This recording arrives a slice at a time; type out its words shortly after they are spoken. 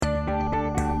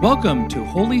Welcome to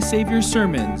Holy Savior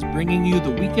Sermons, bringing you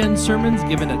the weekend sermons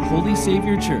given at Holy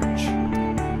Savior Church.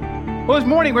 Well, this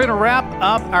morning we're going to wrap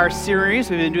up our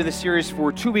series. We've been doing this series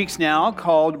for 2 weeks now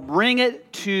called Bring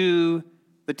It to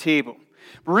the Table.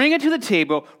 Bring it to the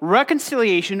table,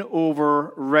 reconciliation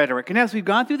over rhetoric. And as we've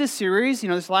gone through this series,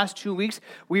 this last 2 weeks,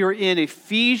 we were in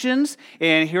Ephesians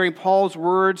and hearing Paul's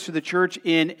words to the church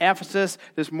in Ephesus,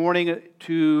 this morning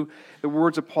to the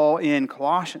words of Paul in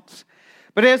Colossians.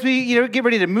 But as we get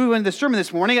ready to move into the sermon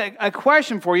this morning, a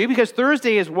question for you, because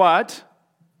Thursday is what?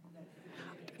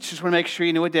 Just want to make sure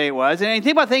you know what day it was. And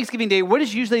think about Thanksgiving Day. What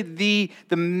is usually the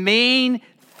main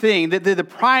thing, the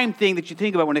prime thing that you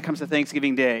think about when it comes to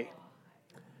Thanksgiving Day?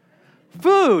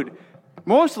 Food.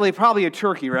 Mostly probably a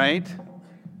turkey, right?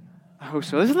 Oh,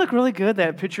 so does it look really good?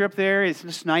 That picture up there is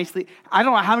just nicely. I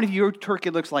don't know how many of your turkey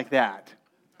looks like that.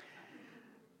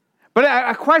 But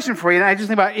a question for you, and I just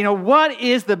think about, what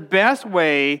is the best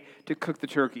way to cook the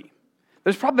turkey?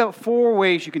 There's probably about 4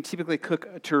 ways you can typically cook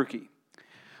a turkey.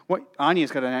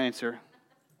 Anya's got an answer.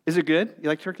 Is it good? You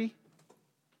like turkey?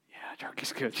 Yeah,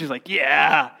 turkey's good. She's like,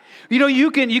 yeah. You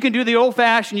can do the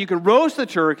old-fashioned, you can roast the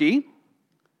turkey,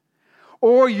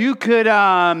 or you could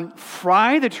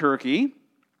fry the turkey,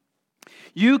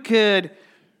 you could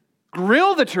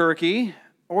grill the turkey,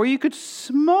 or you could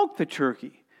smoke the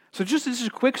turkey. So this is a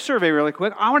quick survey really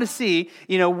quick. I want to see,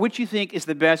 which you think is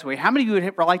the best way. How many of you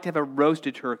would like to have a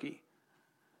roasted turkey?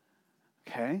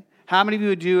 Okay. How many of you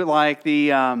would do it like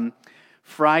the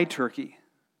fried turkey?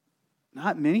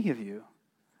 Not many of you.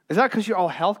 Is that because you're all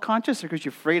health conscious or because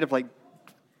you're afraid of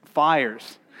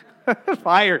fires?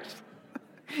 Fires.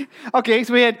 Okay,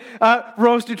 so we had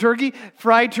roasted turkey,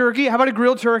 fried turkey. How about a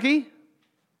grilled turkey?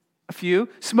 A few.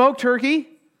 Smoked turkey?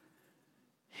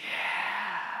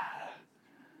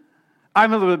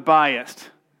 I'm a little bit biased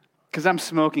because I'm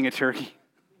smoking a turkey.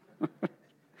 But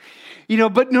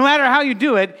no matter how you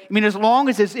do it, as long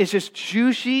as it's just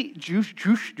juicy,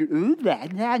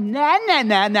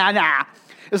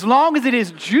 as long as it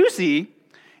is juicy,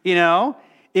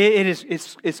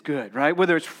 it's good, right?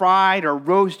 Whether it's fried or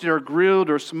roasted or grilled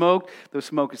or smoked, the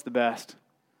smoke is the best.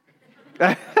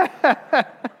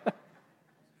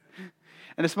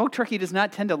 And a smoked turkey does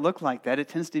not tend to look like that. It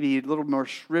tends to be a little more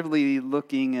shrivelly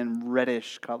looking and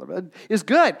reddish color. But it's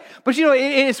good. But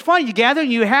it's fun. You gather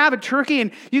and you have a turkey,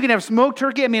 and you can have smoked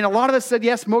turkey. A lot of us said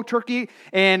yes, smoked turkey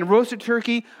and roasted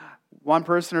turkey. One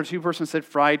person or two persons said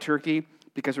fried turkey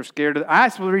because we're scared of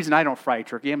that's the reason I don't fry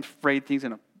turkey. I'm afraid things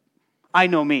I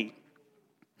know me.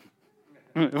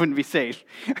 It wouldn't be safe.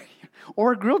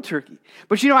 Or a grilled turkey.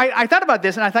 But I thought about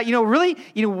this and I thought, really,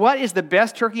 what is the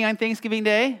best turkey on Thanksgiving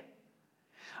Day?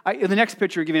 The next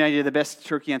picture will give you an idea of the best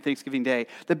turkey on Thanksgiving Day.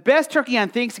 The best turkey on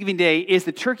Thanksgiving Day is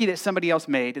the turkey that somebody else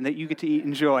made and that you get to eat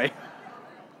and enjoy.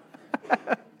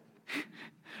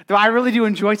 Though I really do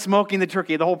enjoy smoking the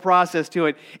turkey, the whole process to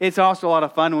it. It's also a lot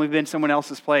of fun when we've been someone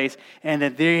else's place and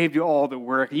that they do all the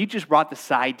work. You just brought the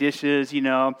side dishes,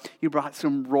 you brought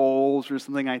some rolls or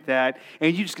something like that,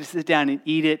 and you just get to sit down and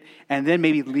eat it and then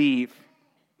maybe leave.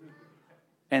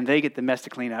 And they get the mess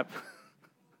to clean up.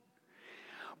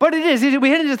 But it is. We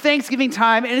head into Thanksgiving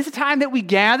time, and it's a time that we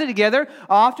gather together,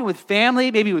 often with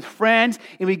family, maybe with friends,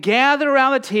 and we gather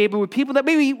around the table with people that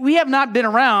maybe we have not been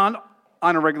around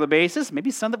on a regular basis,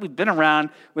 maybe some that we've been around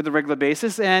with a regular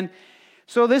basis. And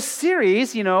so this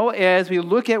series, as we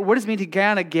look at what does it mean to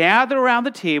kind of gather around the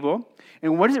table,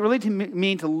 and what does it really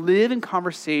mean to live in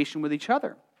conversation with each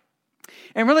other.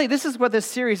 And really, this is what this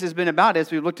series has been about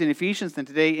as we've looked in Ephesians and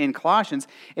today in Colossians.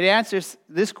 It answers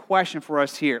this question for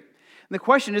us here. And the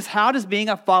question is, how does being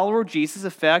a follower of Jesus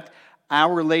affect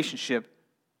our relationship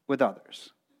with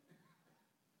others?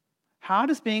 How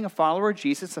does being a follower of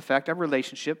Jesus affect our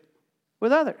relationship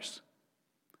with others?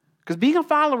 Because being a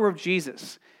follower of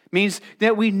Jesus means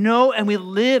that we know and we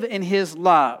live in His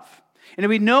love. And if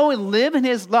we know and live in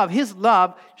His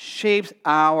love shapes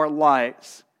our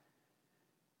lives.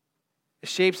 It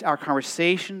shapes our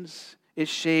conversations. It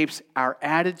shapes our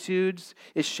attitudes.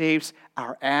 It shapes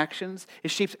our actions.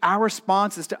 It shapes our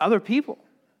responses to other people.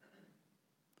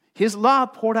 His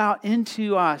love poured out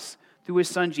into us through His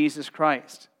Son, Jesus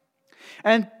Christ.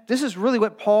 And this is really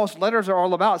what Paul's letters are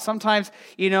all about. Sometimes,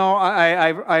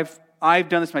 I've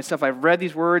done this myself. I've read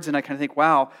these words and I kind of think,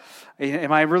 wow,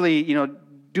 am I really,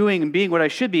 doing and being what I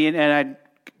should be? Not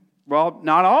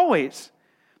always.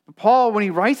 Paul, when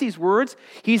he writes these words,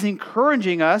 he's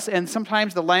encouraging us, and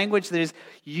sometimes the language that is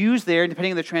used there,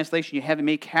 depending on the translation you have, it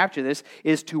may capture this,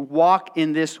 is to walk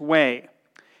in this way.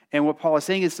 And what Paul is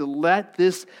saying is to let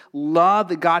this love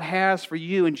that God has for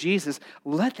you in Jesus,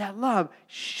 let that love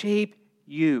shape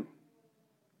you.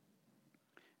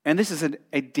 And this is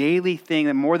a daily thing,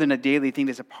 and more than a daily thing,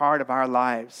 that's a part of our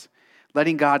lives,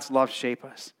 letting God's love shape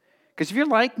us. Because if you're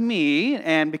like me,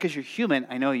 and because you're human,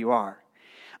 I know you are,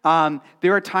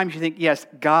 there are times you think, yes,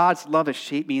 God's love has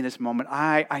shaped me in this moment.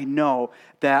 I know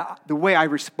that the way I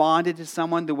responded to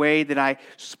someone, the way that I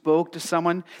spoke to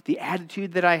someone, the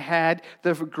attitude that I had,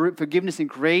 the forgiveness and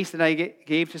grace that I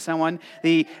gave to someone,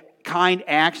 the kind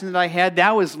action that I had,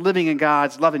 that was living in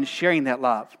God's love and sharing that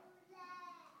love.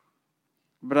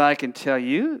 But I can tell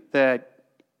you that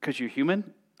because you're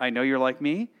human, I know you're like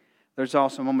me, there's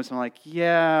also moments I'm like,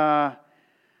 yeah,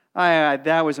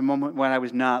 that was a moment when I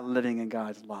was not living in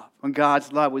God's love, when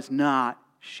God's love was not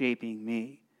shaping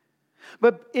me.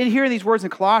 But in hearing these words in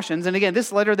Colossians, and again,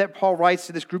 this letter that Paul writes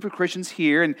to this group of Christians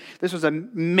here, and this was a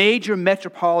major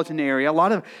metropolitan area, a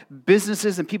lot of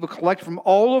businesses and people collected from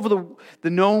all over the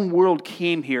known world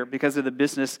came here because of the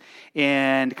business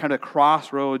and kind of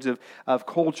crossroads of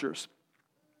cultures.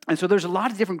 And so there's a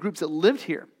lot of different groups that lived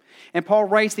here. And Paul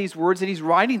writes these words, and he's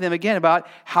writing them again about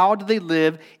how do they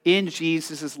live in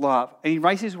Jesus' love. And he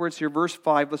writes these words here, verse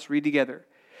 5, let's read together.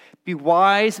 Be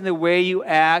wise in the way you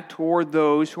act toward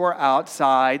those who are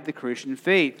outside the Christian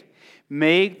faith.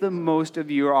 Make the most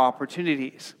of your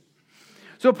opportunities.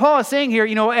 So Paul is saying here,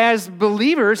 as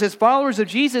believers, as followers of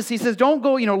Jesus, he says, don't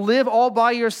go, live all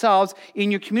by yourselves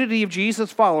in your community of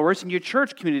Jesus followers, in your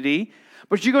church community,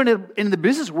 but you're going to, in the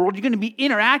business world, you're going to be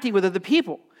interacting with other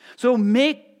people. So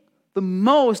make the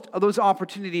most of those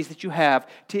opportunities that you have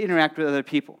to interact with other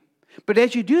people. But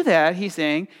as you do that, he's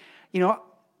saying,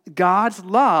 God's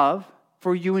love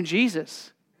for you and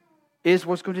Jesus is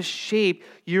what's going to shape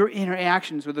your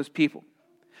interactions with those people.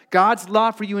 God's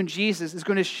love for you and Jesus is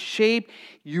going to shape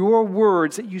your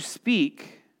words that you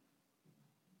speak.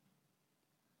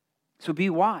 So be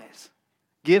wise.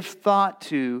 Give thought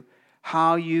to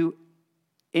how you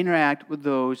interact with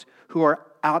those who are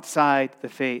outside the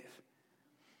faith.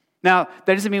 Now,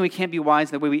 that doesn't mean we can't be wise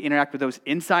in the way we interact with those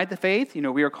inside the faith.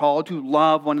 We are called to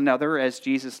love one another as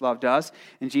Jesus loved us.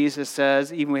 And Jesus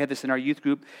says, even we had this in our youth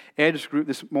group, Ed's group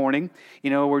this morning,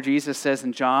 where Jesus says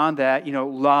in John that,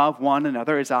 love one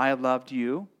another as I have loved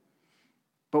you.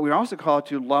 But we're also called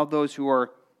to love those who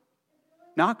are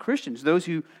not Christians, those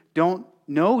who don't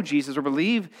know Jesus or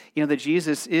believe, that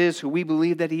Jesus is who we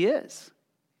believe that he is.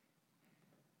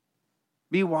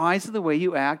 Be wise in the way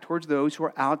you act towards those who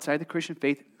are outside the Christian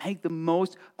faith. Make the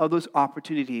most of those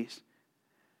opportunities.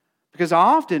 Because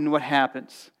often what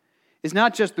happens is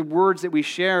not just the words that we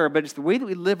share, but it's the way that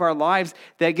we live our lives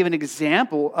that give an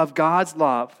example of God's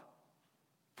love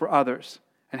for others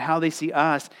and how they see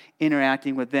us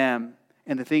interacting with them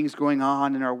and the things going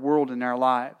on in our world and our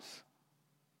lives.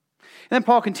 And then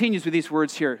Paul continues with these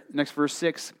words here, next verse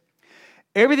 6.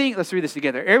 Let's read this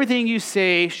together. Everything you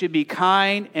say should be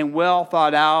kind and well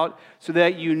thought out so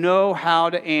that you know how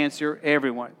to answer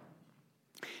everyone.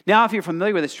 Now, if you're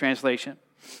familiar with this translation,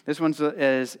 this one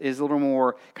is a little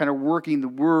more kind of working the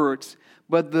words,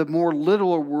 but the more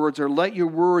literal words are, let your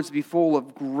words be full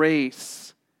of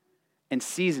grace and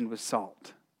seasoned with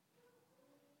salt.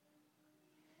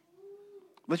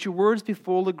 Let your words be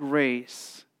full of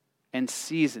grace and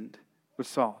seasoned with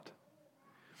salt.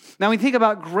 Now, when we think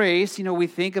about grace, we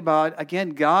think about,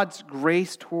 again, God's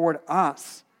grace toward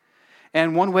us.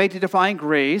 And one way to define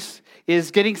grace is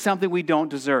getting something we don't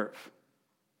deserve.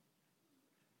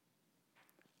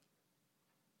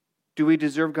 Do we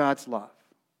deserve God's love?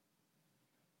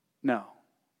 No.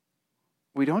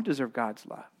 We don't deserve God's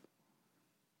love.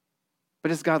 But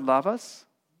does God love us?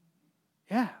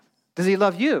 Yeah. Does he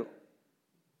love you?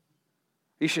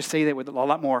 You should say that with a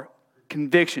lot more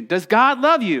conviction. Does God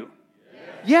love you?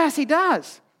 Yes, he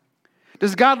does.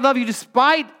 Does God love you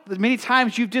despite the many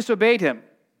times you've disobeyed him?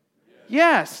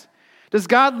 Yes. Does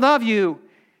God love you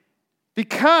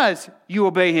because you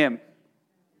obey him?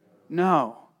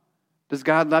 No. Does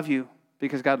God love you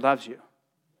because God loves you?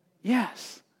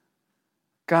 Yes.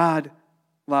 God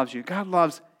loves you. God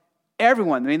loves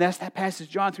everyone. That's that passage,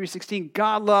 John 3:16.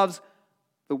 God loves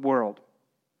the world.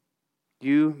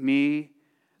 You, me,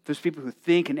 those people who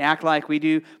think and act like we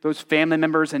do, those family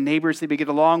members and neighbors that we get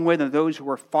along with, and those who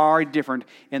are far different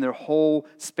in their whole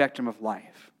spectrum of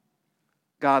life.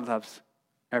 God loves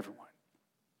everyone.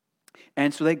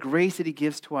 And so that grace that he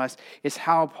gives to us is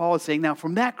how Paul is saying, now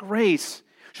from that grace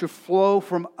should flow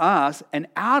from us and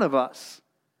out of us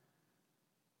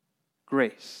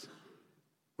grace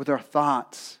with our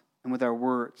thoughts and with our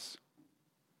words.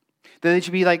 That it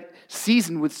should be like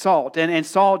seasoned with salt. And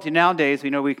salt, nowadays,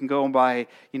 we can go and buy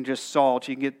just salt.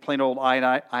 You can get plain old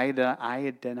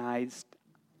iodinized.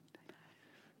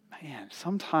 Man,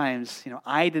 sometimes,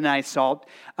 iodinized salt.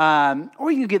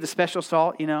 Or you can get the special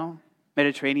salt,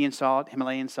 Mediterranean salt,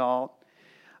 Himalayan salt.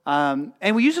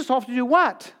 And we use the salt to do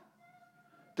what?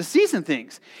 To season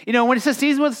things. When it says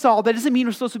season with salt, that doesn't mean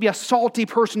we're supposed to be a salty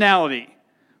personality.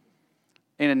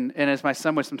 And as my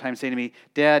son would sometimes say to me,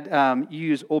 Dad, you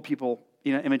use old people,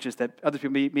 images that other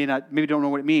people maybe don't know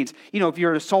what it means. If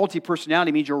you're a salty personality,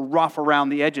 it means you're rough around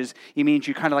the edges. It means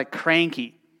you're kind of like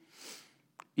cranky.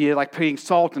 You're like putting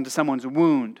salt into someone's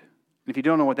wound. And if you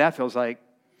don't know what that feels like,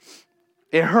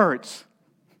 it hurts.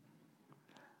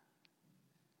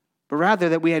 But rather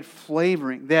that we add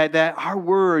flavoring, that our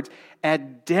words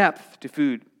add depth to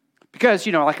food. Because,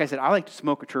 like I said, I like to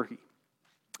smoke a turkey.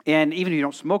 And even if you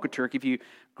don't smoke a turkey, if you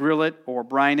grill it or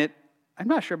brine it, I'm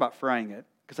not sure about frying it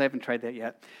because I haven't tried that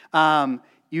yet.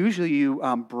 Usually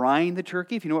you brine the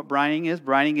turkey. If you know what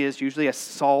brining is usually a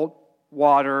salt,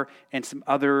 water, and some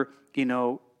other,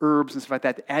 herbs and stuff like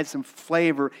that to add some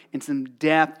flavor and some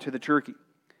depth to the turkey.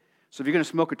 So if you're going to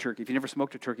smoke a turkey, if you've never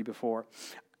smoked a turkey before,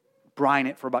 brine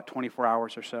it for about 24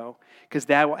 hours or so because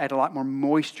that will add a lot more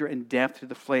moisture and depth to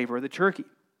the flavor of the turkey.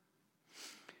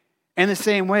 In the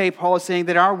same way, Paul is saying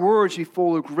that our words should be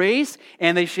full of grace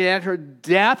and they should add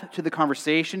depth to the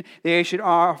conversation. They should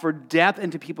offer depth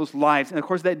into people's lives. And of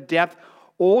course, that depth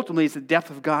ultimately is the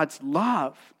depth of God's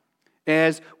love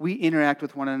as we interact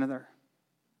with one another,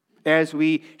 as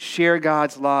we share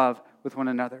God's love with one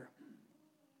another.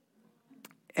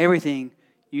 Everything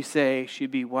you say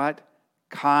should be what?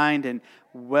 Kind and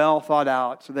well thought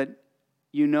out so that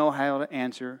you know how to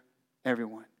answer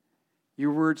everyone.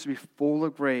 Your words should be full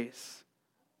of grace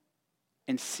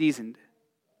and seasoned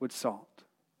with salt.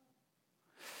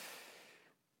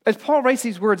 As Paul writes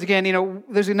these words, again,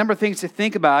 there's a number of things to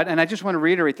think about, and I just want to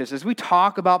reiterate this. As we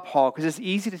talk about Paul, because it's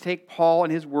easy to take Paul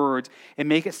and his words and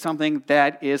make it something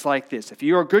that is like this. If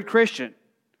you're a good Christian,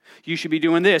 you should be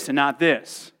doing this and not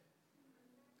this.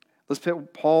 Let's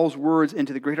put Paul's words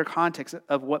into the greater context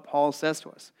of what Paul says to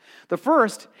us. The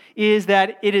first is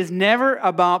that it is never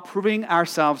about proving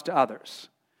ourselves to others.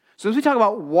 So as we talk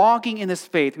about walking in this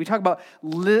faith, we talk about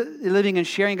living and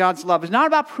sharing God's love. It's not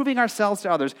about proving ourselves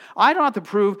to others. I don't have to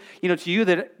prove, to you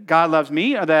that God loves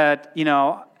me or that,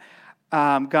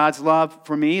 God's love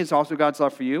for me is also God's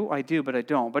love for you. I do, but I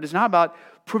don't. But it's not about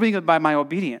proving it by my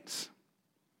obedience.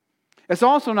 It's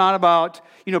also not about,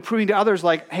 proving to others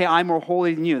like, hey, I'm more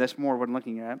holy than you. That's more what I'm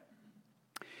looking at.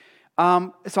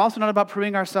 It's also not about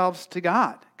proving ourselves to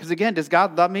God. Because again, does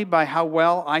God love me by how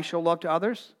well I show love to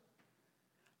others?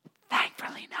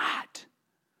 Thankfully not.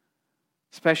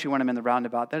 Especially when I'm in the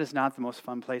roundabout. That is not the most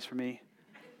fun place for me.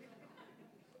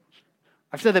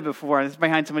 I've said that before. I was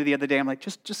behind somebody the other day. I'm like,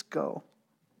 just go.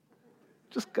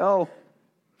 Just go.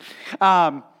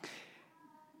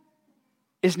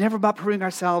 It's never about proving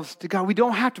ourselves to God. We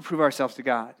don't have to prove ourselves to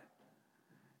God.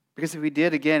 Because if we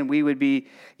did, again, we would be,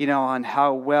 on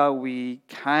how well we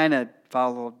kind of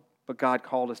followed what God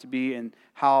called us to be and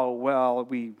how well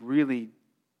we really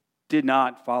did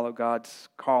not follow God's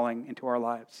calling into our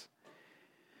lives.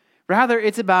 Rather,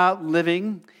 it's about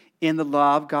living in the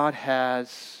love God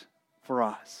has for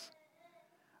us,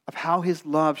 of how His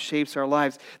love shapes our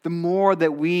lives. The more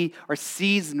that we are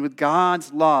seasoned with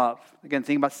God's love, again,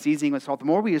 think about seasoning with salt, the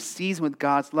more we are seasoned with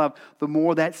God's love, the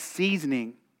more that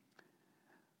seasoning,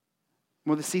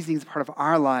 is part of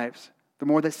our lives, the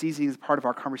more that seasoning is part of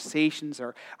our conversations,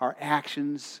 our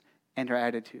actions, and our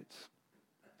attitudes.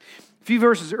 A few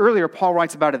verses earlier, Paul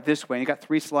writes about it this way. And you got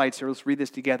 3 slides here. Let's read this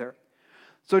together.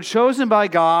 So chosen by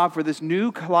God for this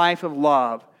new life of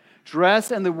love,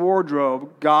 dressed in the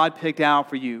wardrobe God picked out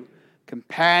for you.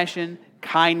 Compassion,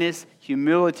 kindness,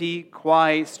 humility,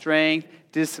 quiet, strength,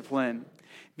 discipline.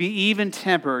 Be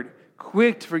even-tempered,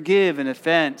 quick to forgive an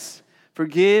offense.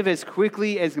 Forgive as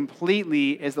quickly, as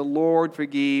completely as the Lord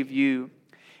forgave you.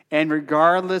 And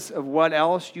regardless of what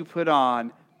else you put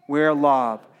on, wear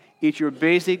love. It's your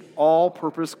basic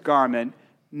all-purpose garment.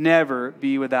 Never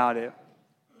be without it.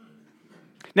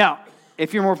 Now,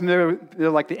 if you're more familiar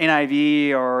with like the NIV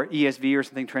or ESV or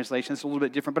something translation, it's a little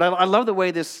bit different. But I love the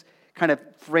way this kind of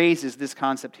phrases this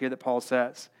concept here that Paul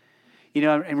says.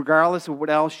 And regardless of what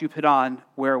else you put on,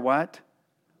 wear what?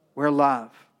 Wear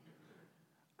love.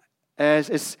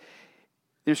 As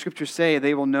the scriptures say,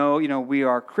 they will know, we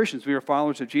are Christians. We are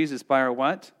followers of Jesus by our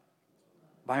what?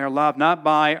 By our love, not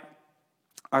by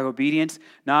our obedience,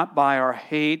 not by our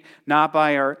hate, not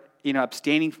by our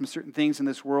abstaining from certain things in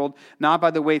this world, not by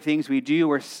the way things we do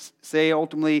or say.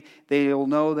 Ultimately, they will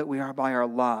know that we are by our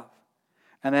love.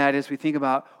 And that is, we think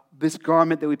about this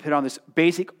garment that we put on, this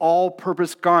basic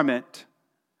all-purpose garment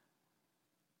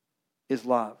is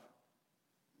love.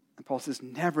 And Paul says,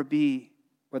 never be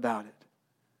without it.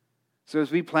 So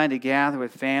as we plan to gather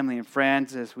with family and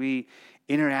friends, as we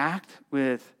interact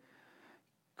with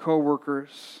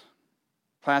co-workers,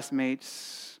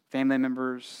 classmates, family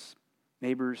members,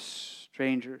 neighbors,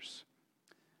 strangers.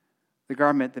 The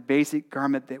garment, the basic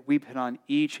garment that we put on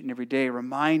each and every day, a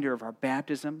reminder of our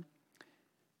baptism,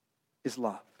 is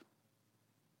love.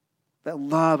 That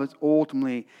love is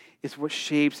ultimately what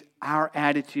shapes our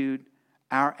attitude,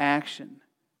 our action,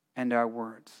 and our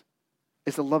words.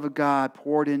 It's the love of God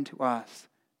poured into us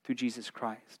through Jesus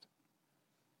Christ.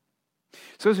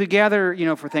 So as we gather,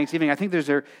 for Thanksgiving, I think there's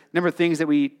a number of things that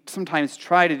we sometimes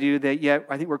try to do that yet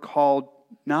I think we're called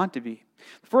not to be.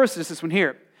 First is this one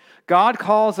here. God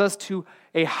calls us to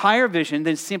a higher vision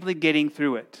than simply getting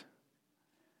through it.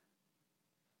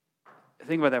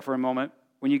 Think about that for a moment.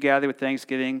 When you gather with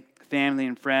Thanksgiving, family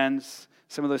and friends,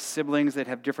 some of those siblings that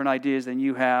have different ideas than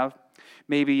you have,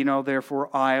 maybe, they're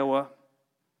for Iowa.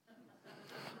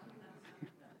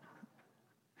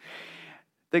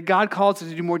 That God calls us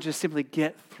to do more, just simply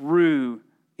get through,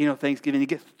 Thanksgiving, to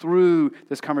get through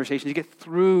this conversation, to get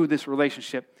through this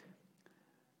relationship.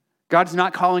 God's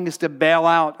not calling us to bail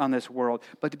out on this world,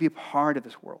 but to be a part of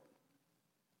this world.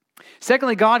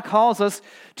 Secondly, God calls us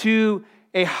to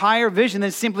a higher vision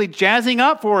than simply jazzing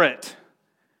up for it.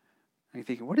 And you're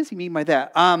thinking, what does he mean by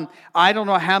that? I don't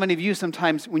know how many of you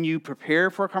sometimes when you prepare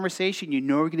for a conversation, you're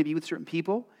going to be with certain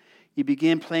people, you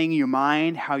begin playing in your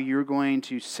mind how you're going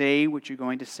to say what you're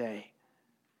going to say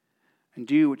and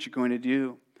do what you're going to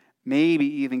do. Maybe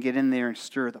even get in there and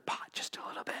stir the pot just a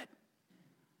little bit.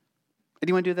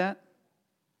 Anyone do that?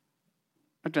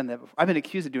 I've done that before. I've been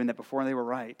accused of doing that before, and they were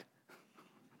right.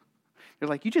 They're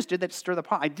like, you just did that to stir the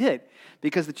pot. I did,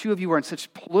 because the two of you are on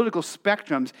such political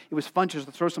spectrums, it was fun just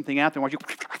to throw something out there and watch you.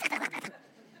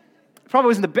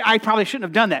 I probably shouldn't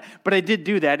have done that, but I did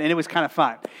do that, and it was kind of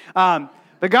fun.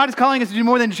 But God is calling us to do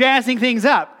more than jazzing things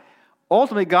up.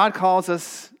 Ultimately, God calls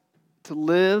us to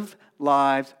live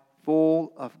lives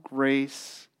full of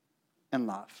grace and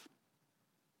love.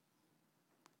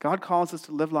 God calls us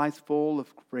to live lives full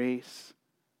of grace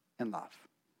and love.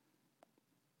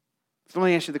 So let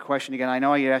me ask you the question again. I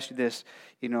know I asked you this,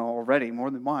 already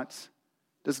more than once.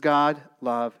 Does God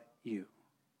love you?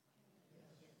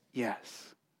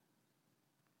 Yes.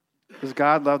 Does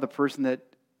God love the person that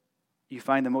you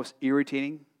find the most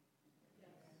irritating?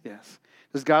 Yes.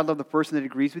 Does God love the person that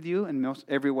agrees with you in most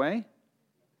every way?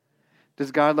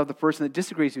 Does God love the person that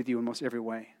disagrees with you in most every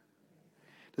way?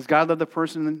 Does God love the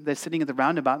person that's sitting at the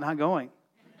roundabout not going?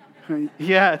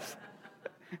 Yes.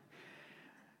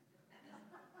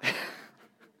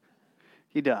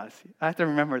 He does. I have to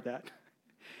remember that.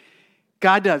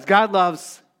 God does. God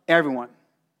loves everyone.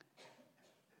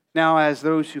 Now, as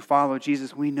those who follow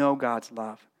Jesus, we know God's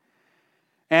love.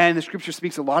 And the Scripture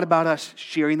speaks a lot about us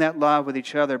sharing that love with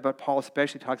each other, but Paul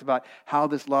especially talks about how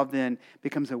this love then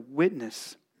becomes a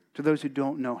witness to those who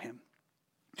don't know Him,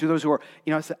 to those who are,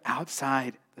 it's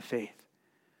outside the faith,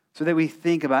 so that we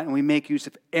think about and we make use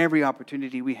of every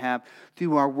opportunity we have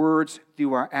through our words,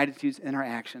 through our attitudes, and our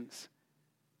actions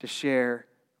to share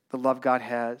the love God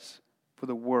has for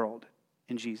the world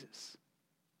in Jesus.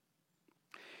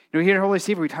 Here at Holy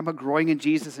Savior, we talk about growing in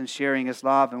Jesus and sharing His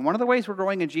love. And one of the ways we're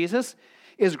growing in Jesus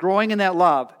is growing in that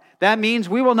love. That means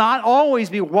we will not always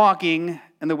be walking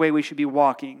in the way we should be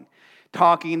walking,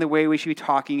 talking the way we should be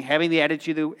talking, having the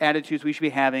attitudes we should be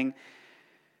having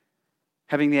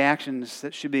the actions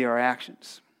that should be our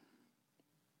actions.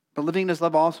 But living in this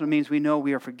love also means we know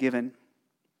we are forgiven.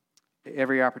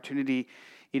 Every opportunity,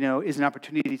 is an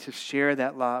opportunity to share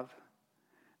that love.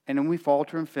 And when we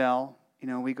falter and fail,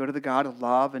 we go to the God of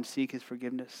love and seek His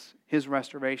forgiveness, His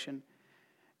restoration,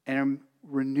 and are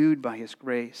renewed by His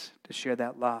grace to share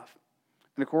that love.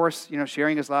 And of course,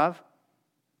 sharing His love,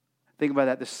 think about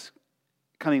that this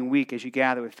coming week as you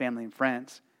gather with family and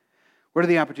friends. What are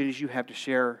the opportunities you have to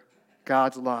share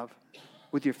God's love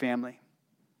with your family?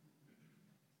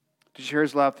 To share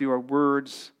His love through our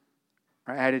words,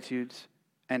 our attitudes,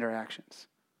 and our actions.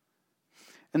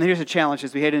 And then here's a challenge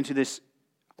as we head into this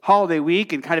holiday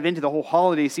week and kind of into the whole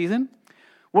holiday season.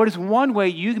 What is one way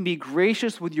you can be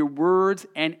gracious with your words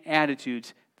and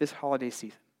attitudes this holiday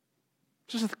season?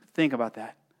 Just think about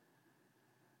that.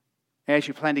 As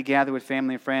you plan to gather with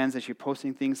family and friends, as you're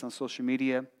posting things on social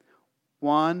media,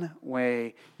 one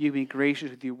way you can be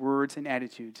gracious with your words and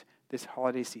attitudes this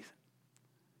holiday season.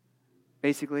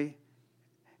 Basically,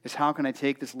 is how can I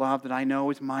take this love that I know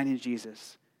is mine in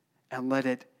Jesus and let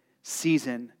it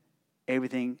season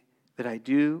everything that I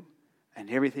do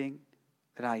and everything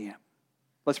that I am.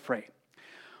 Let's pray.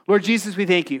 Lord Jesus, we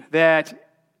thank you that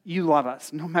you love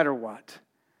us no matter what.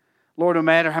 Lord, no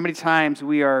matter how many times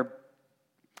we are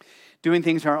doing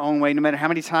things our own way, no matter how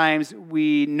many times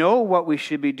we know what we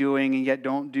should be doing and yet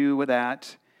don't do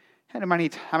that, how many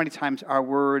times our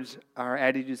words, our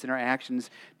attitudes, and our actions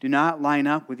do not line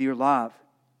up with your love.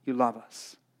 You love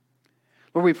us.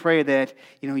 Lord, we pray that,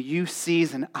 you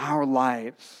season our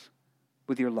lives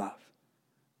with your love,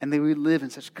 and that we live in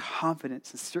such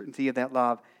confidence and certainty of that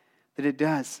love that it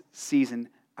does season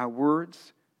our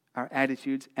words, our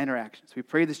attitudes, and our actions. We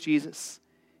pray this, Jesus,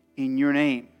 in your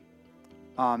name.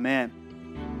 Amen.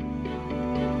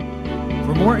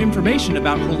 For more information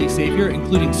about Holy Savior,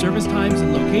 including service times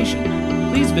and location,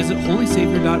 please visit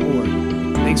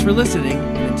holysavior.org. Thanks for listening,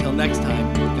 and until next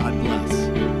time, God